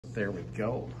There we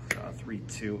go. 3,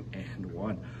 2, and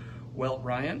 1. Well,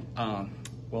 Ryan,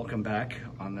 welcome back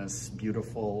on this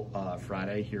beautiful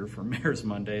Friday here for Mayor's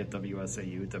Monday at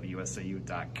WSAU,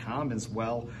 WSAU.com as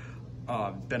well.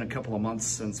 Been a couple of months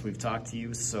since we've talked to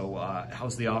you, so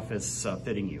how's the office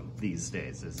fitting you these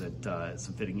days? Is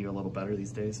it fitting you a little better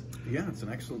these days? Yeah, it's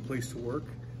an excellent place to work.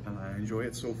 I enjoy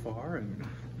it so far, and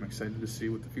I'm excited to see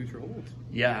what the future holds.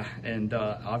 Yeah, and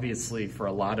obviously for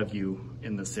a lot of you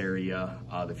in this area,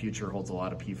 the future holds a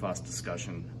lot of PFAS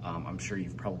discussion. I'm sure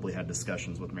you've probably had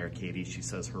discussions with Mayor Katie. She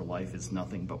says her life is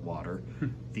nothing but water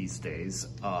these days,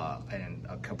 and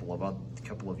a couple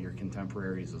of your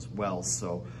contemporaries as well.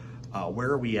 So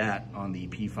where are we at on the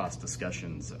PFAS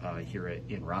discussions here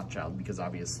in Rothschild? Because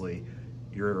obviously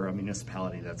you're a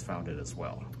municipality that's founded as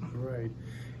well. Right.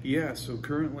 Yeah, so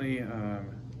currently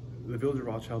the Village of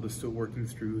Rothschild is still working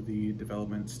through the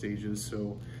development stages.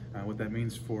 So what that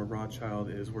means for Rothschild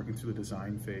is working through the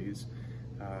design phase.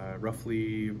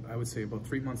 Roughly, I would say about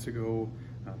 3 months ago,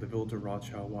 the Village of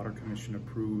Rothschild Water Commission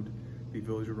approved the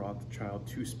Village of Rothschild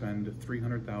to spend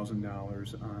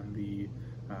 $300,000 on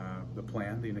the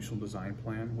plan, the initial design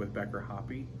plan with Becker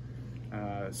Hoppy.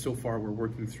 So far, we're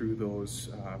working through those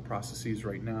processes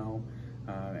right now.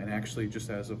 And actually,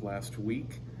 just as of last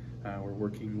week, we're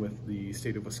working with the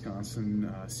state of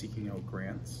Wisconsin seeking out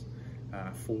grants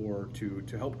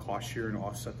to help cost share and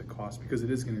offset the cost, because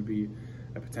it is going to be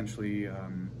a potentially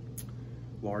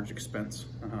large expense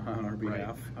on our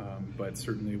behalf, right. But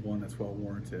certainly one that's well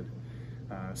warranted.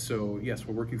 So yes,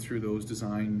 we're working through those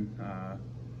design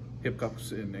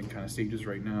hiccups and kind of stages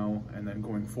right now, and then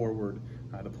going forward,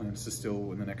 the plan is to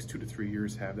still, in the next 2 to 3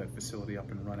 years, have that facility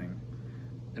up and running.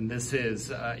 And this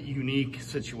is a unique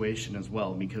situation as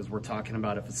well, because we're talking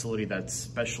about a facility that's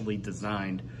specially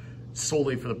designed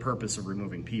solely for the purpose of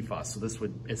removing PFAS. So this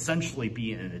would essentially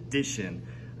be an addition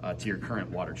to your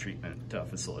current water treatment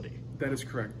facility. That is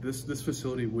correct. This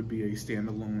facility would be a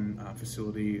standalone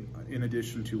facility in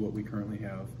addition to what we currently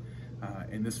have.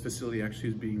 And this facility actually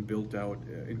is being built out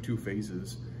in 2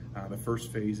 phases. The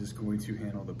first phase is going to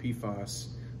handle the PFAS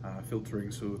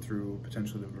filtering, so through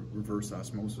potentially the reverse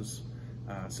osmosis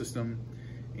system,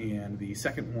 and the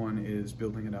second one is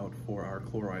building it out for our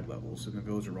chloride levels. In the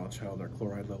Village of Rothschild, our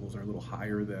chloride levels are a little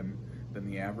higher than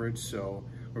the average, so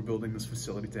we're building this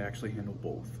facility to actually handle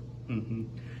both. Mm-hmm.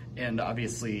 And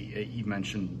obviously, you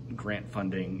mentioned grant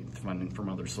funding from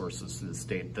other sources to the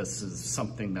state. This is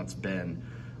something that's been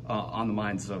on the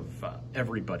minds of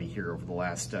everybody here over the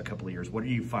last couple of years. What are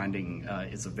you finding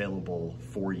is available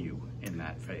for you in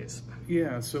that phase?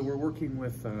 Yeah, so we're working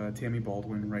with Tammy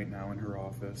Baldwin right now in her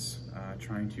office,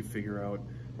 trying to figure out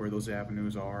where those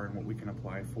avenues are and what we can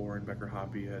apply for. And Becker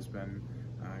Hoppy has been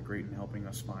great in helping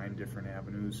us find different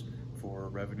avenues for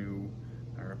revenue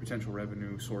or potential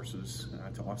revenue sources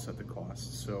to offset the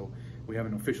costs. So we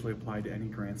haven't officially applied to any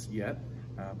grants yet,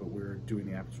 but we're doing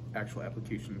the actual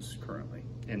applications currently.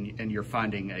 And you're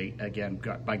finding, again,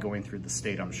 by going through the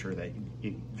state, I'm sure that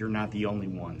you're not the only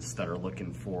ones that are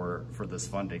looking for this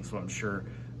funding. So I'm sure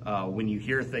when you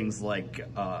hear things like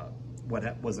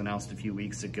what was announced a few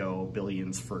weeks ago,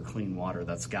 billions for clean water,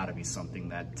 that's got to be something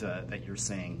that you're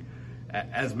saying,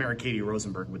 as Mayor Katie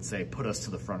Rosenberg would say, put us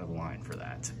to the front of the line for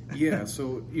that. Yeah,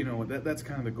 so that's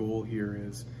kind of the goal here,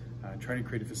 is trying to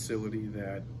create a facility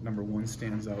that, number one,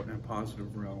 stands out in a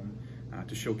positive realm,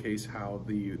 to showcase how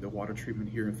the water treatment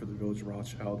here for the Village of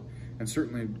Rothschild, and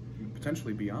certainly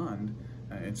potentially beyond,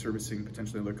 and servicing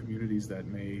potentially other communities that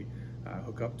may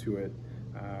hook up to it.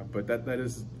 But that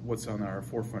is what's on our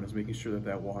forefront, is making sure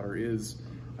that water is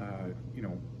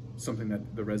something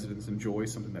that the residents enjoy,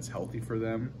 something that's healthy for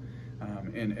them.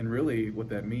 And really what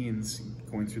that means,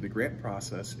 going through the grant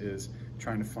process, is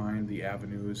trying to find the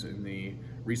avenues and the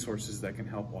resources that can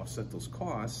help offset those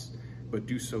costs, but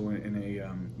do so in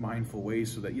a mindful way,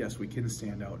 so that yes, we can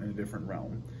stand out in a different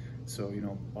realm. So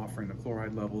offering the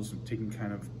chloride levels and taking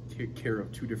kind of care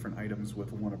of 2 different items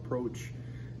with one approach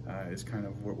is kind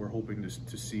of what we're hoping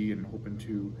to see and hoping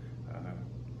to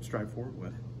strive forward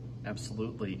with.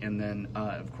 Absolutely. And then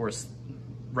of course,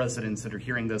 residents that are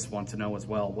hearing this want to know as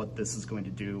well what this is going to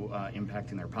do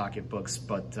impacting their pocketbooks,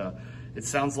 but it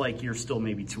sounds like you're still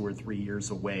maybe 2 or 3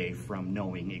 years away from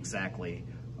knowing exactly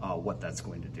what that's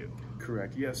going to do.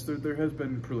 Correct. Yes, there has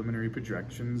been preliminary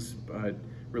projections, but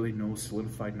really no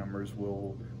solidified numbers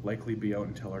will likely be out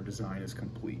until our design is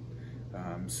complete.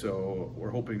 So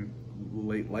we're hoping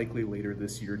likely later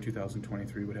this year,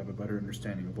 2023, would have a better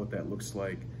understanding of what that looks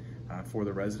like for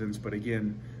the residents. But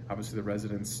again, obviously the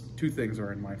residents, 2 things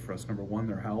are in mind for us. Number 1,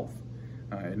 their health,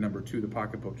 and number 2, the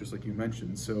pocketbook, just like you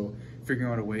mentioned. So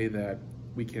figuring out a way that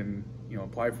we can,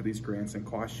 apply for these grants and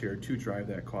cost share to drive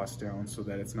that cost down so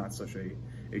that it's not such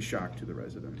a shock to the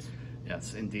residents.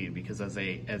 Yes, indeed, because as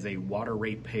a water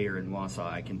rate payer in Wausau,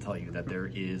 I can tell you that there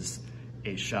is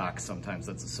a shock sometimes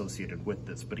that's associated with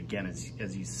this. But again,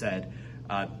 as you said,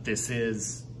 this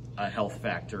is a health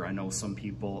factor. I know some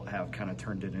people have kind of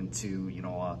turned it into,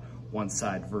 a one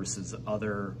side versus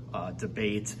other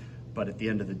debate. But at the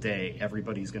end of the day,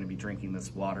 everybody's going to be drinking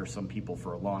this water, some people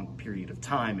for a long period of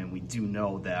time. And we do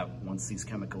know that once these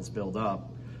chemicals build up,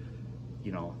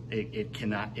 it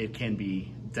can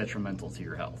be detrimental to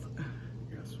your health.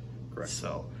 Yes, correct.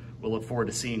 So we'll look forward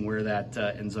to seeing where that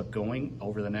ends up going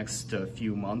over the next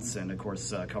few months, and of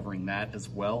course covering that as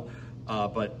well.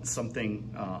 But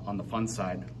something on the fun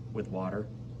side with water,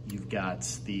 you've got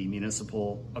the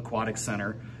Municipal Aquatic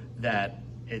Center that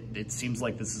it seems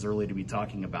like this is early to be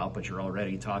talking about, but you're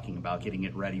already talking about getting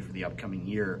it ready for the upcoming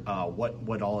year.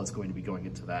 What all is going to be going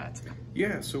into that?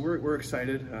 Yeah, so we're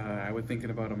excited. I would think in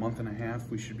about a month and a half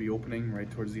we should be opening right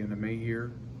towards the end of May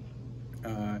here.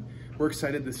 We're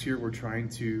excited this year. We're trying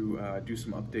to do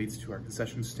some updates to our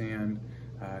concession stand,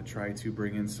 try to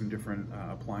bring in some different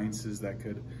appliances that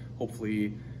could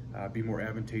hopefully be more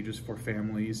advantageous for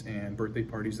families and birthday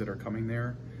parties that are coming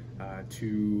there,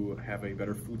 to have a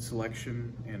better food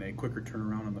selection and a quicker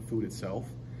turnaround on the food itself.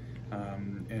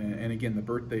 And again, the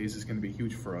birthdays is going to be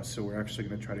huge for us, so we're actually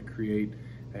going to try to create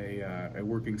a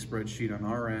working spreadsheet on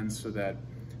our end so that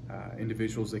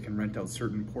individuals, they can rent out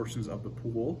certain portions of the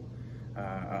pool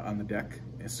on the deck.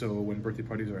 So when birthday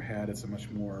parties are had, it's a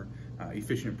much more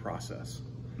efficient process.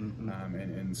 Mm-hmm.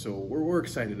 And so we're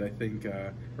excited. I think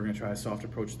we're going to try a soft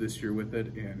approach this year with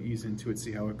it and ease into it,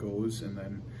 see how it goes, and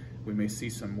then we may see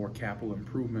some more capital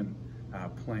improvement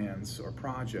plans or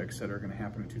projects that are going to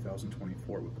happen in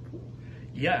 2024 with the pool.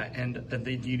 Yeah, and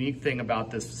the unique thing about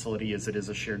this facility is it is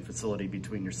a shared facility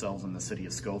between yourselves and the city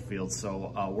of Schofield.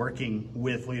 So working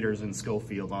with leaders in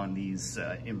Schofield on these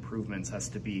improvements has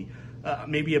to be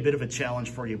maybe a bit of a challenge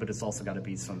for you, but it's also got to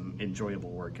be some enjoyable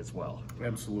work as well.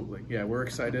 Absolutely. Yeah, we're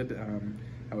excited.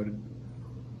 I would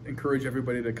encourage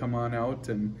everybody to come on out,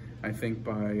 and I think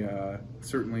by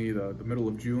certainly the middle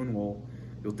of June,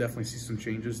 you'll definitely see some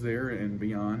changes there and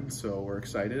beyond. So we're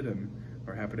excited, and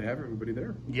we're happy to have everybody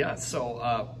there. Yeah, so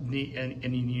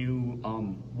any new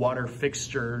water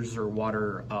fixtures or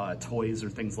water toys or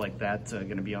things like that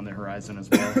going to be on the horizon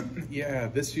as well? Yeah,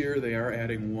 this year they are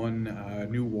adding one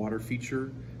new water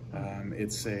feature.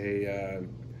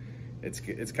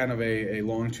 It's kind of a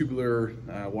long tubular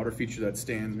water feature that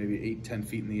stands maybe 8-10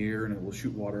 feet in the air, and it will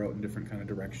shoot water out in different kind of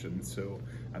directions. So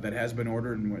that has been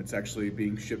ordered, and it's actually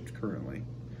being shipped currently.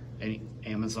 Any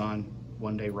Amazon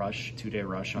one-day rush, two-day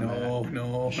rush on that?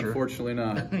 No, sure? Unfortunately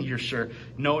not. You're sure?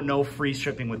 No free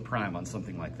shipping with Prime on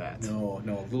something like that? No,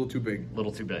 a little too big. A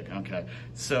little too big, okay.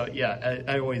 So yeah,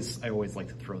 I always like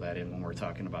to throw that in when we're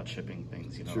talking about shipping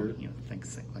things, Sure.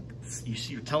 Things like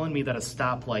you're telling me that a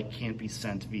stoplight can't be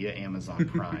sent via Amazon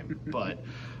Prime, but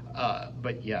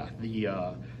yeah,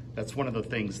 that's one of the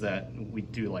things that we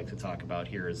do like to talk about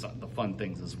here is the fun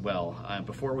things as well.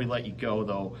 Before we let you go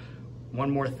though, one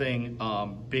more thing,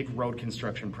 big road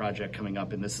construction project coming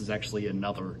up, and this is actually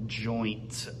another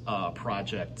joint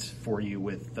project for you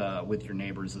with your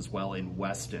neighbors as well in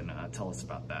Weston. Tell us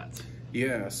about that.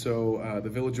 Yeah, so the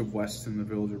Village of Weston, the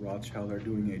Village of Rothschild are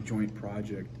doing a joint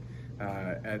project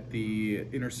at the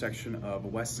intersection of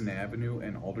Weston Avenue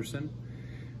and Alderson.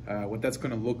 What that's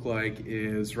going to look like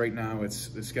is right now it's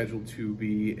scheduled to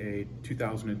be a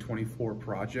 2024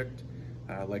 project.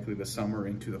 Likely the summer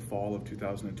into the fall of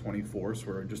 2024, so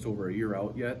we're just over a year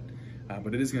out yet.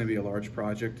 But it is going to be a large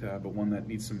project, but one that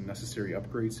needs some necessary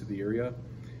upgrades to the area.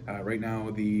 Right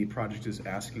now the project is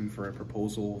asking for a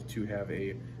proposal to have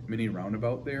a mini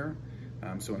roundabout there.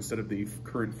 So instead of the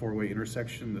current four-way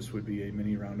intersection, this would be a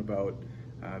mini roundabout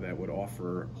that would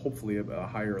offer hopefully a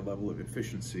higher level of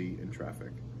efficiency in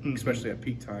traffic, especially at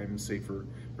peak times, safer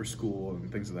for school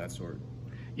and things of that sort.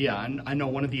 Yeah, and I know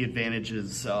one of the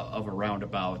advantages of a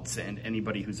roundabout, and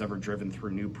anybody who's ever driven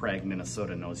through New Prague,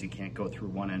 Minnesota knows you can't go through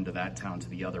one end of that town to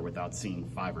the other without seeing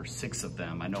 5 or 6 of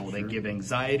them. I know They give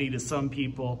anxiety to some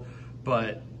people,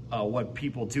 but what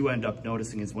people do end up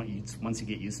noticing is once you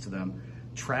get used to them,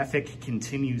 traffic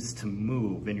continues to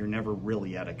move and you're never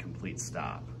really at a complete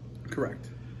stop. Correct.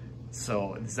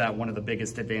 So is that one of the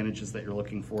biggest advantages that you're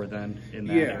looking for then in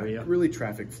that area? Yeah, really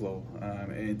traffic flow,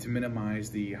 and to minimize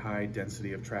the high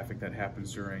density of traffic that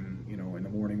happens during, in the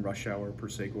morning rush hour per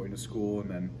se going to school, and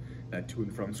then that to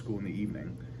and from school in the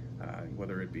evening,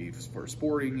 whether it be for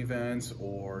sporting events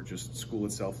or just school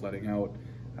itself letting out.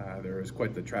 There is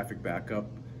quite the traffic backup.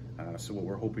 So what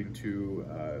we're hoping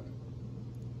to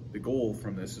the goal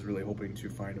from this is really hoping to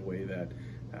find a way that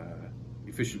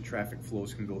efficient traffic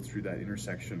flows can go through that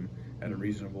intersection at a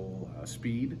reasonable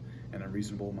speed and a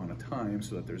reasonable amount of time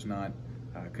so that there's not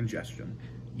congestion.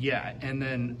 Yeah, and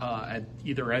then at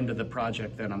either end of the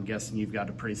project, then I'm guessing you've got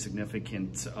a pretty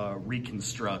significant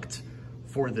reconstruct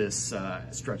for this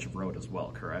stretch of road as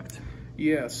well, correct?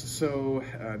 Yes, so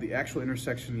the actual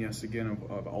intersection, yes, again,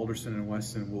 of Alderson and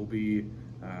Weston will be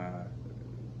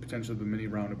potentially the mini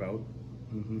roundabout.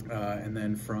 And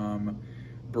then from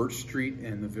Birch Street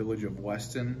in the village of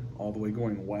Weston all the way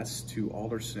going west to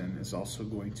Alderson is also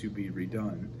going to be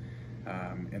redone.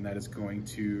 And that is going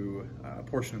to, a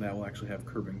portion of that will actually have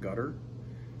curb and gutter.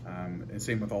 And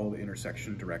same with all the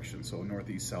intersection directions, so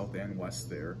northeast, south, and west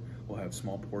there will have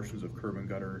small portions of curb and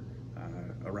gutter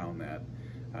around that.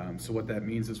 So what that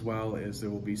means as well is there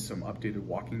will be some updated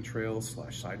walking trails /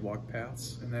 sidewalk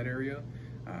paths in that area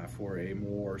for a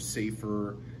more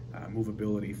safer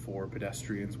movability for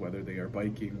pedestrians, whether they are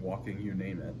biking, walking, you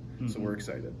name it. So we're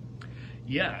excited.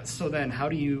 Yeah, so then how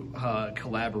do you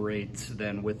collaborate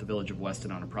then with the Village of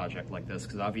Weston on a project like this?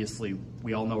 Because obviously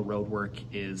we all know road work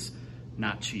is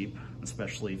not cheap,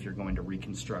 especially if you're going to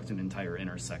reconstruct an entire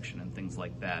intersection and things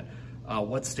like that.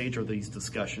 What stage are these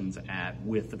discussions at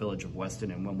with the Village of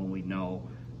Weston, and when will we know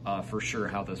for sure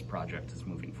how this project is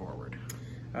moving forward?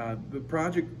 The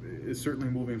project is certainly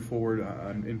moving forward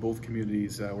in both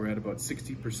communities. We're at about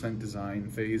 60% design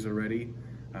phase already,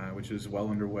 which is well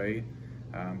underway.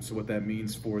 So what that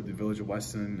means for the Village of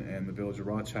Weston and the Village of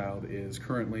Rothschild is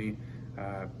currently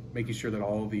making sure that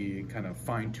all the kind of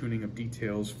fine tuning of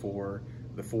details for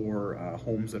the 4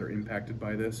 homes that are impacted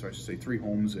by this, or I should say 3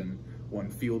 homes in 1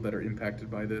 field that are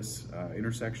impacted by this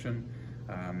intersection,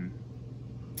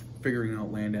 figuring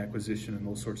out land acquisition and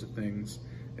those sorts of things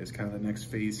is kind of the next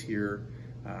phase here.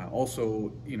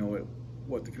 Also, you know,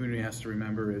 what the community has to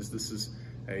remember is this is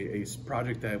a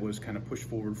project that was kind of pushed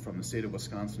forward from the state of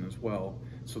Wisconsin as well.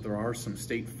 So there are some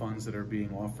state funds that are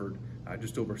being offered.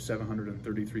 Just over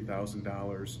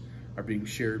 $733,000 are being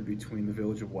shared between the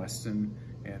Village of Weston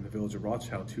and the Village of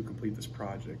Rothschild to complete this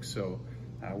project. So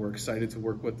we're excited to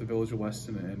work with the Village of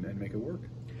Weston and make it work.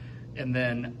 And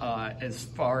then as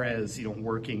far as, you know,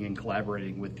 working and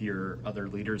collaborating with your other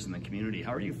leaders in the community,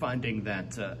 how are you finding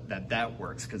that that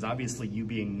works? Because obviously you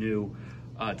being new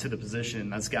to the position,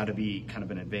 that's got to be kind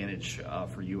of an advantage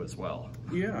for you as well.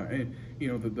 Yeah, and you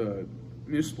know, the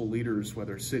municipal leaders,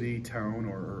 whether city, town,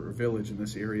 or village in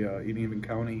this area, even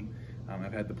county,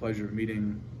 I've had the pleasure of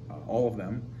meeting all of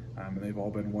them, and they've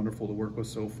all been wonderful to work with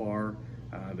so far.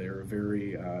 They're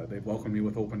very, they've welcomed me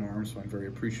with open arms, so I'm very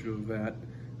appreciative of that.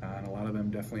 And a lot of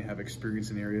them definitely have experience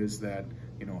in areas that,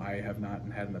 you know, I have not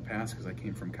had in the past because I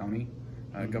came from county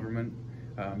government.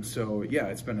 So yeah,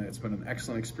 it's been an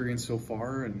excellent experience so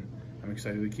far, and I'm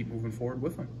excited to keep moving forward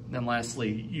with them. And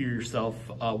lastly, you yourself,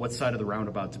 what side of the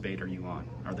roundabout debate are you on?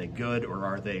 Are they good or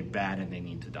are they bad and they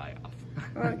need to die off?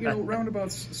 You know,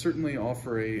 roundabouts certainly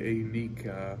offer a unique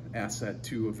asset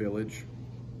to a village,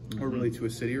 or really to a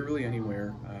city, or really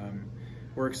anywhere.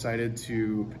 We're excited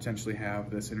to potentially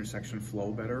have this intersection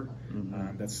flow better.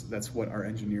 That's what our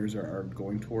engineers are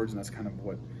going towards, and that's kind of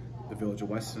what the Village of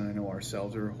Weston, I know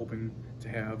ourselves, are hoping to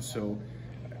have. So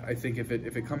I think if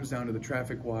it comes down to the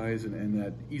traffic-wise and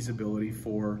that easeability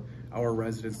for our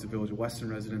residents, the Village of Weston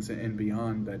residents, and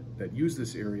beyond that use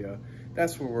this area,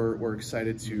 that's where we're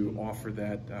excited to offer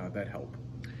that help.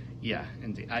 Yeah,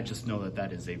 and I just know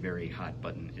that is a very hot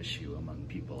button issue among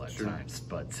people at times.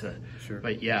 But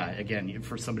but yeah, again,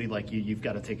 for somebody like you, you've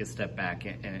got to take a step back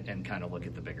and kind of look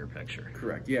at the bigger picture.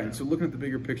 Correct. Yeah, and so looking at the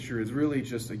bigger picture is really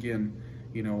just, again,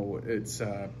 you know, it's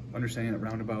understanding that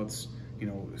roundabouts, you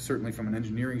know, certainly from an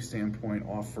engineering standpoint,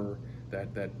 offer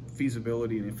that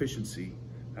feasibility and efficiency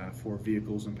for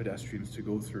vehicles and pedestrians to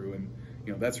go through, and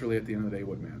you know, that's really at the end of the day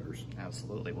what matters.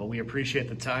 Absolutely. Well, we appreciate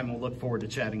the time. We'll look forward to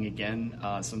chatting again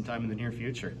sometime in the near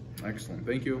future. Excellent.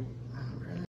 Thank you.